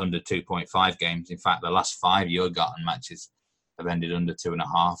of under 2.5 games. In fact, the last 5 Djurgården matches have ended under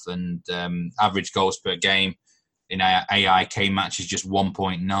 2.5, and average goals per game in AIK matches just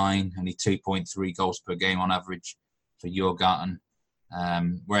 1.9, only 2.3 goals per game on average for Djurgården.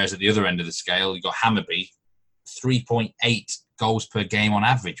 Whereas at the other end of the scale, you've got Hammarby, 3.8 goals per game on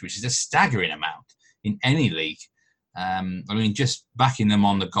average, which is a staggering amount in any league. Just backing them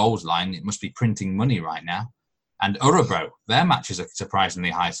on the goals line, it must be printing money right now. And Örebro, their matches are surprisingly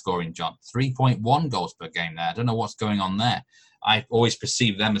high scoring, John. 3.1 goals per game there. I don't know what's going on there. I always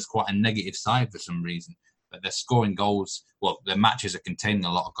perceive them as quite a negative side for some reason. But they're scoring goals. Well, their matches are containing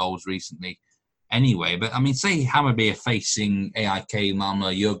a lot of goals recently anyway. But, I mean, say Hammarby are facing AIK,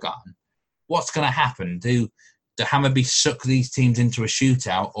 Malmö, Djurgården. What's going to happen? Do Hammarby suck these teams into a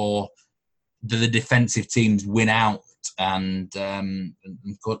shootout, or do the defensive teams win out and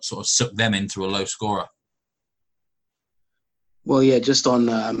sort of suck them into a low scorer? Well, yeah, just on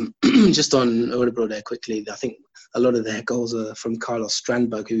Örebro there quickly. I think a lot of their goals are from Carlos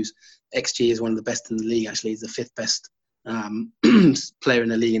Strandberg, whose XG is one of the best in the league. Actually, he's the fifth best player in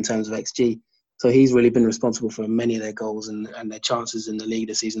the league in terms of XG. So he's really been responsible for many of their goals and their chances in the league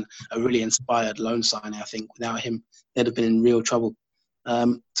this season. A really inspired loan signing, I think. Without him, they'd have been in real trouble.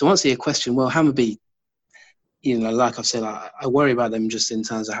 To answer your question, well, Hammarby, like I've said, I worry about them just in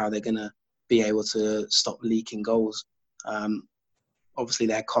terms of how they're going to be able to stop leaking goals. Obviously,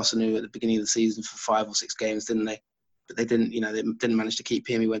 they had Kosunu at the beginning of the season for 5 or 6 games, didn't they? But they didn't, they didn't manage to keep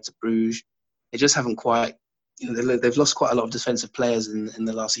him. He went to Bruges. They just haven't quite, they've lost quite a lot of defensive players in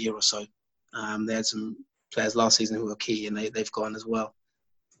the last year or so. They had some players last season who were key, and they've gone as well.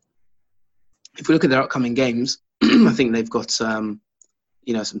 If we look at their upcoming games, I think they've got some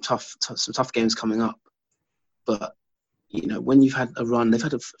tough games coming up. But when you've had a run, they've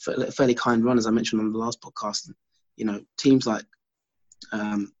had a fairly kind run, as I mentioned on the last podcast. Teams like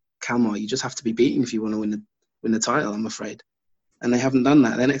Kalmar, you just have to be beaten if you want to win the title, I'm afraid. And they haven't done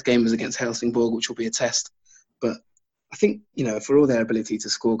that. Their next game is against Helsingborg, which will be a test. But I think, for all their ability to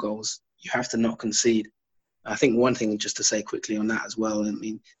score goals, you have to not concede. I think one thing just to say quickly on that as well, I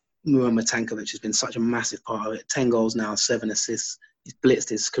mean, Muamer Tankovic has been such a massive part of it. 10 goals now, 7 assists. He's blitzed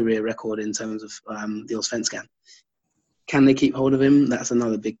his career record in terms of the Allsvenskan. Can they keep hold of him? That's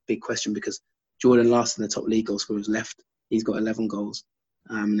another big question, because Jordan Larsson, the top league goal scorers, left. He's got 11 goals.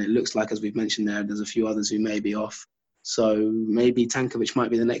 And it looks like, as we've mentioned there's a few others who may be off. So maybe Tankovic might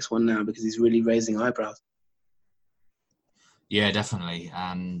be the next one now, because he's really raising eyebrows. Yeah, definitely.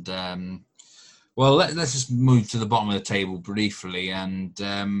 And, well, let's just move to the bottom of the table briefly. And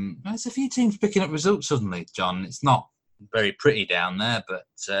there's a few teams picking up results suddenly, John. It's not very pretty down there, but,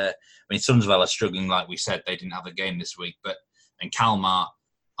 Sundsvall are struggling, like we said. They didn't have a game this week. And Kalmar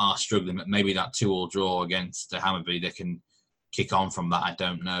are struggling, but maybe that 2-2 draw against Hammarby, they can kick on from that, I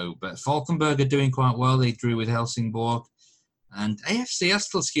don't know. But Falkenberg are doing quite well. They drew with Helsingborg. And AFC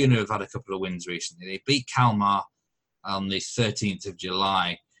Eskilstuna have had a couple of wins recently. They beat Kalmar on the 13th of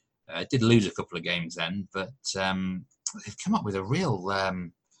July. Did lose a couple of games then, but they've come up with a real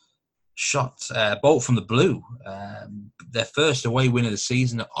bolt from the blue. Their first away win of the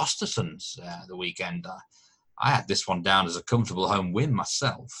season at Östersunds the weekend. I had this one down as a comfortable home win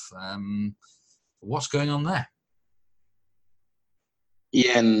myself. What's going on there?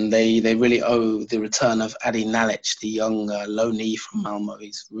 Yeah, and they really owe the return of Adi Nalic, the young loanee from Malmo.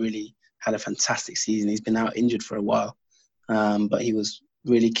 He's really had a fantastic season. He's been out injured for a while, but he was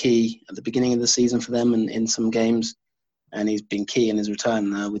really key at the beginning of the season for them in some games, and he's been key in his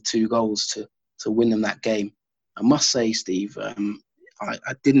return with 2 goals to win them that game. I must say, Steve,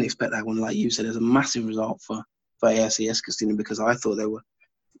 I didn't expect that one. Like you said, it was a massive result for AFC Eskilstuna, because I thought they were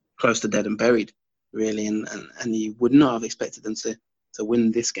close to dead and buried, really, and you would not have expected them to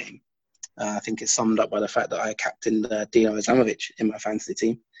win this game. I think it's summed up by the fact that I captained Dino Islamovic in my fantasy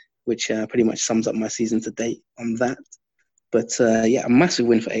team, which pretty much sums up my season to date on that. But a massive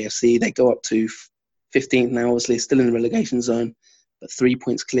win for AFC. They go up to 15th now, obviously, still in the relegation zone, but 3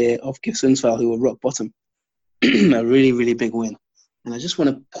 points clear of GIF Sundsvall, who were rock bottom. A really, really big win. And I just want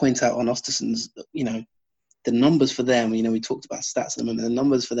to point out on Östersunds, the numbers for them, we talked about stats at the moment, the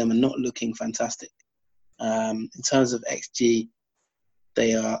numbers for them are not looking fantastic. In terms of XG,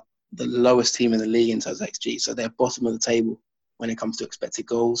 they are the lowest team in the league in terms of XG, so they're bottom of the table when it comes to expected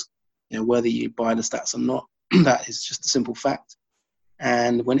goals. Whether you buy the stats or not, that is just a simple fact.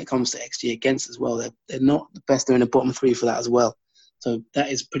 And when it comes to XG against as well, they're not the best. They're in the bottom 3 for that as well. So that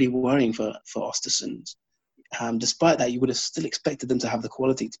is pretty worrying for Östersund. Despite that, you would have still expected them to have the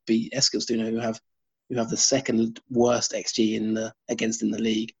quality to beat Eskilstuna, who have the second worst XG against in the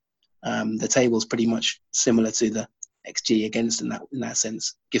league. The table's pretty much similar to the XG against in that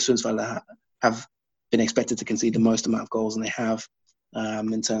sense. GIF Sundsvall have been expected to concede the most amount of goals, and they have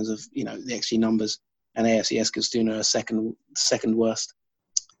in terms of the XG numbers. And AFC Eskilstuna are second worst.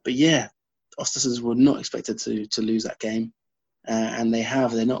 But yeah, Östersund were not expected to lose that game, and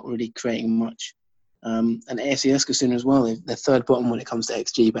they're not really creating much. And AFC Eskilstuna as well, they're third bottom when it comes to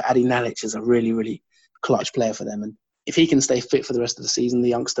XG, but Adi Nalic is a really, really clutch player for them. And if he can stay fit for the rest of the season, the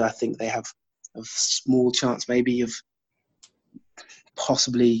youngster, I think they have small chance maybe of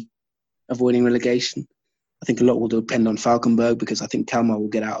possibly avoiding relegation. I think a lot will depend on Falkenberg, because I think Kalmar will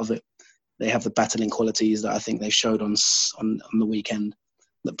get out of it. They have the battling qualities that I think they showed on the weekend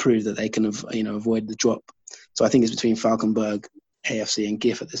that prove that they can avoid the drop. So I think it's between Falkenberg, AFC and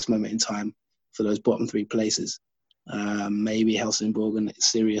GIF at this moment in time for those bottom three places. Maybe Helsingborg, and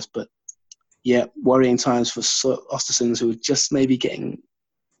it's serious, but yeah, worrying times for Östersunds, who are just maybe getting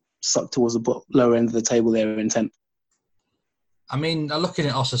sucked towards the lower end of the table there in 10th. I mean, looking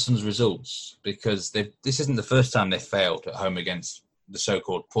at Östersund's results, because this isn't the first time they failed at home against the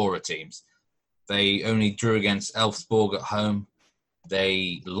so-called poorer teams. They only drew against Elfsborg at home.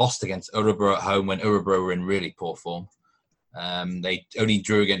 They lost against Örebro at home when Örebro were in really poor form. They only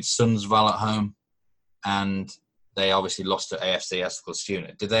drew against Sundsvall at home, and they obviously lost to AFC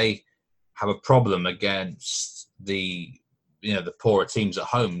Eskilstuna. Do they have a problem against the poorer teams at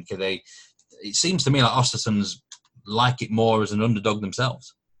home? It seems to me like Östersunds like it more as an underdog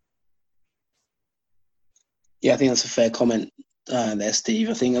themselves. Yeah, I think that's a fair comment there, Steve.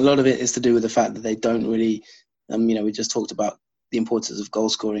 I think a lot of it is to do with the fact that they don't really, we just talked about the importance of goal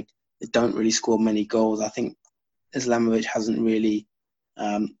scoring. They don't really score many goals. I think Islamovic hasn't really,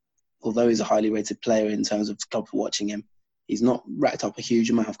 although he's a highly rated player in terms of club watching him, he's not racked up a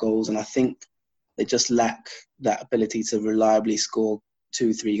huge amount of goals. And I think they just lack that ability to reliably score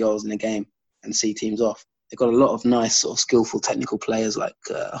 2-3 goals in a game and see teams off. They've got a lot of nice sort of skillful technical players like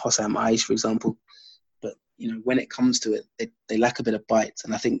Hossam Aish, for example. But, when it comes to it, they lack a bit of bite.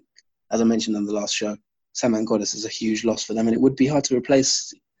 And I think, as I mentioned on the last show, Saman Ghoddos is a huge loss for them. And it would be hard to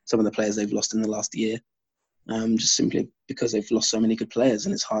replace some of the players they've lost in the last year, just simply because they've lost so many good players,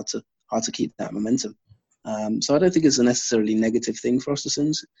 and it's hard to keep that momentum. So I don't think it's a necessarily negative thing for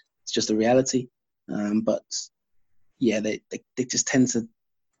Östersunds. It's just a reality. But yeah, they just tend to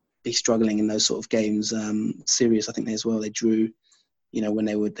be struggling in those sort of games. Sirius, I think as well, they drew, when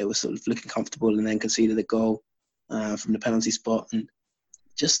they were sort of looking comfortable and then conceded a goal from the penalty spot, and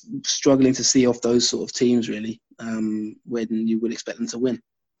just struggling to see off those sort of teams really, when you would expect them to win.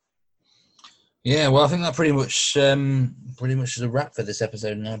 Yeah, well, I think that pretty much is a wrap for this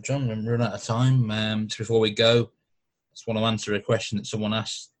episode now, John. We're running out of time. Just before we go, I just want to answer a question that someone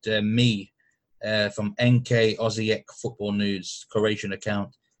asked me from NK Osijek Football News, Croatian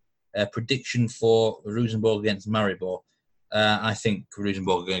account. Prediction for Rosenborg against Maribor. I think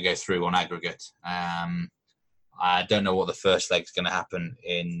Rosenborg are going to go through on aggregate. I don't know what the first leg's going to happen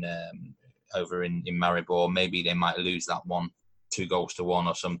over in Maribor. Maybe they might lose that one 2-1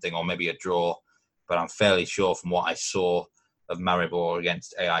 or something, or maybe a draw. But I'm fairly sure from what I saw of Maribor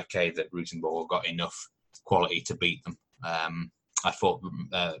against AIK that Rosenborg got enough quality to beat them. I thought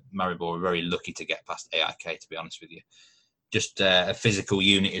Maribor were very lucky to get past AIK, to be honest with you. Just a physical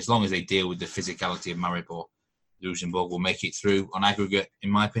unit. As long as they deal with the physicality of Maribor, Rosenborg will make it through on aggregate, in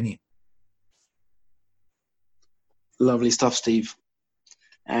my opinion. Lovely stuff, Steve.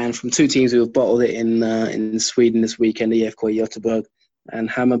 And from two teams who have bottled it in Sweden this weekend, IFK Göteborg and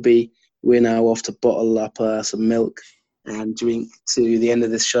Hammarby, we're now off to bottle up some milk and drink to the end of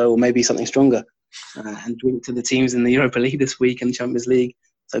this show, or maybe something stronger, and drink to the teams in the Europa League this week and Champions League.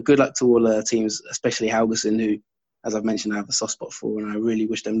 So good luck to all teams, especially Haugesund, who, as I've mentioned, I have a soft spot for, and I really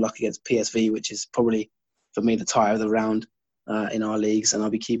wish them luck against PSV, which is probably, for me, the tie of the round in our leagues, and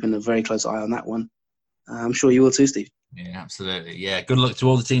I'll be keeping a very close eye on that one. I'm sure you will too, Steve. Yeah, absolutely. Yeah, good luck to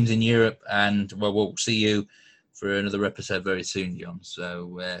all the teams in Europe, and we'll see you for another episode very soon, John.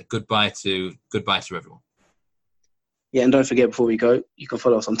 So goodbye to everyone. Yeah, and don't forget, before we go, you can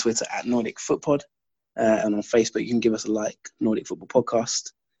follow us on Twitter at Nordic Footpod, and on Facebook you can give us a like, Nordic Football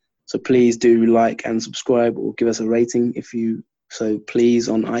Podcast. So please do like and subscribe, or give us a rating if you so please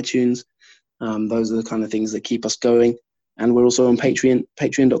on iTunes. Those are the kind of things that keep us going. And we're also on Patreon,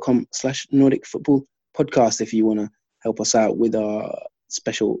 patreon.com/Nordic Football Podcast, if you want to help us out with our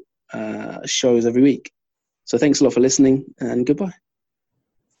special shows every week. So thanks a lot for listening, and goodbye.